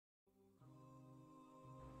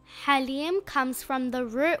Haleem comes from the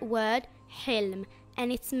root word hilm,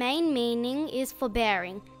 and its main meaning is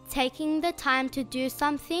forbearing, taking the time to do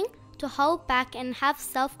something, to hold back and have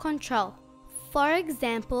self-control. For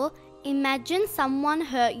example, imagine someone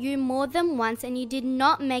hurt you more than once and you did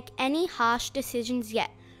not make any harsh decisions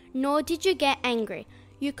yet, nor did you get angry.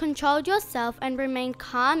 You controlled yourself and remained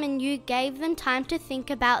calm, and you gave them time to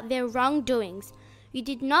think about their wrongdoings. You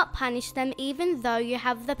did not punish them even though you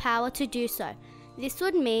have the power to do so. This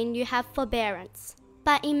would mean you have forbearance.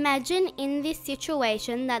 But imagine in this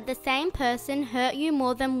situation that the same person hurt you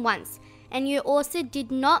more than once, and you also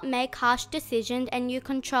did not make harsh decisions and you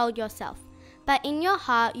controlled yourself. But in your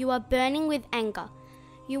heart you are burning with anger.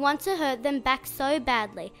 You want to hurt them back so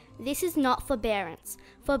badly. This is not forbearance.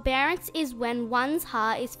 Forbearance is when one's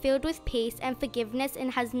heart is filled with peace and forgiveness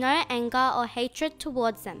and has no anger or hatred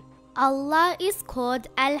towards them. Allah is called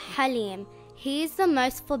Al-Haleem. He is the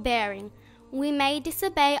most forbearing. We may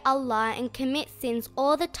disobey Allah and commit sins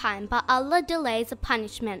all the time, but Allah delays a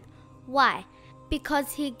punishment. Why?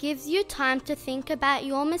 Because He gives you time to think about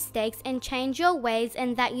your mistakes and change your ways,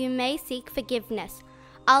 and that you may seek forgiveness.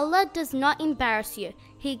 Allah does not embarrass you.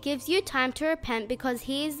 He gives you time to repent because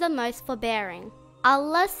He is the most forbearing.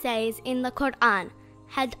 Allah says in the Quran,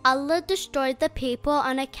 "Had Allah destroyed the people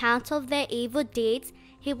on account of their evil deeds,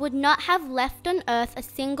 He would not have left on earth a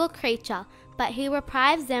single creature, but He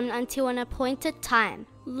reprives them until an appointed time."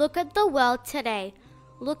 Look at the world today.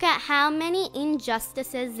 Look at how many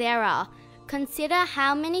injustices there are. Consider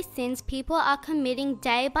how many sins people are committing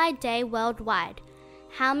day by day worldwide.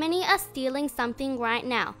 How many are stealing something right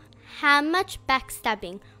now? How much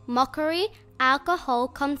backstabbing, mockery, alcohol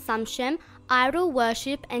consumption, idol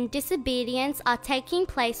worship and disobedience are taking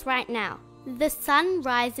place right now? The sun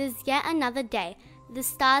rises yet another day. The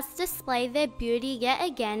stars display their beauty yet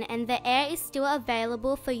again, and the air is still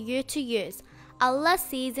available for you to use. Allah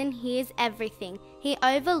sees and hears everything. He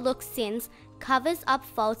overlooks sins, covers up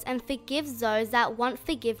faults, and forgives those that want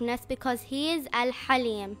forgiveness because He is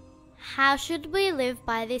Al-Haleem. How should we live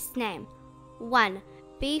by this name? 1.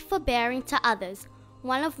 Be forbearing to others.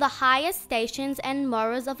 One of the highest stations and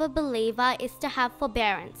morals of a believer is to have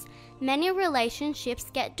forbearance. Many relationships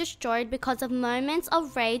get destroyed because of moments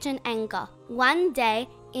of rage and anger. One day,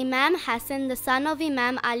 Imam Hassan, the son of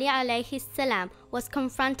Imam Ali alayhi salam, was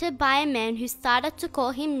confronted by a man who started to call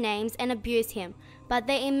him names and abuse him, but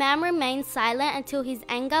the Imam remained silent until his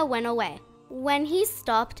anger went away. When he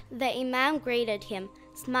stopped, the Imam greeted him,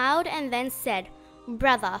 smiled and then said,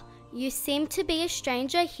 "Brother, you seem to be a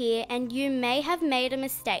stranger here and you may have made a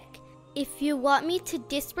mistake. If you want me to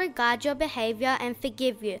disregard your behavior and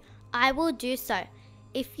forgive you, I will do so.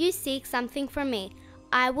 If you seek something from me,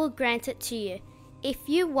 I will grant it to you. If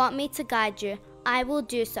you want me to guide you, I will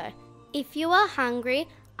do so. If you are hungry,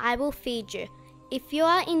 I will feed you. If you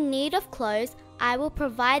are in need of clothes, I will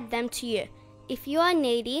provide them to you. If you are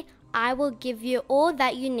needy, I will give you all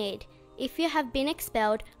that you need. If you have been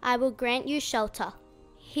expelled, I will grant you shelter."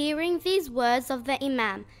 Hearing these words of the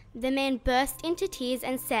Imam, the man burst into tears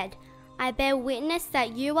and said, "I bear witness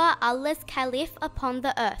that you are Allah's Caliph upon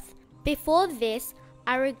the earth. Before this,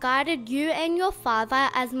 I regarded you and your father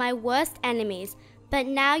as my worst enemies, but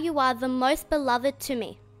now you are the most beloved to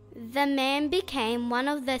me." The man became one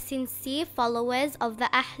of the sincere followers of the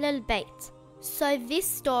Ahlul Bayt. So this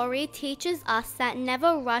story teaches us that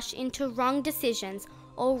never rush into wrong decisions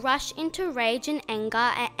or rush into rage and anger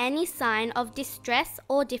at any sign of distress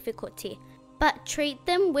or difficulty, but treat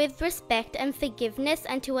them with respect and forgiveness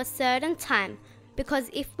until a certain time, because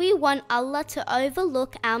if we want Allah to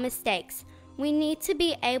overlook our mistakes, we need to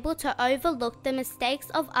be able to overlook the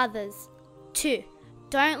mistakes of others. 2.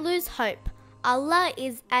 Don't lose hope. Allah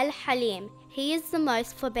is Al-Haleem. He is the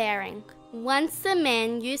most forbearing. Once a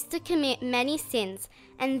man used to commit many sins,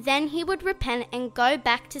 and then he would repent and go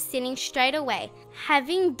back to sinning straight away.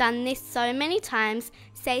 Having done this so many times,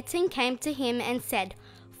 Satan came to him and said,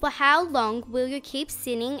 "For how long will you keep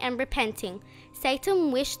sinning and repenting?"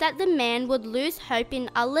 Satan wished that the man would lose hope in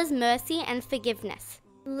Allah's mercy and forgiveness.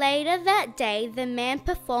 Later that day, the man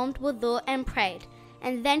performed wudu and prayed,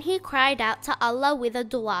 and then he cried out to Allah with a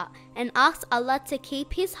dua and asked Allah to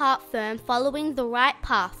keep his heart firm following the right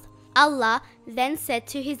path. Allah then said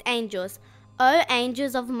to His angels, "O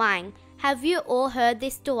angels of mine, have you all heard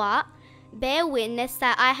this dua? Bear witness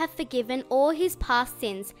that I have forgiven all his past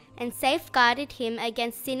sins and safeguarded him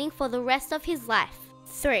against sinning for the rest of his life."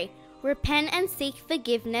 3. Repent and seek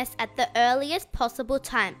forgiveness at the earliest possible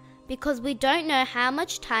time, because we don't know how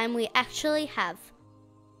much time we actually have.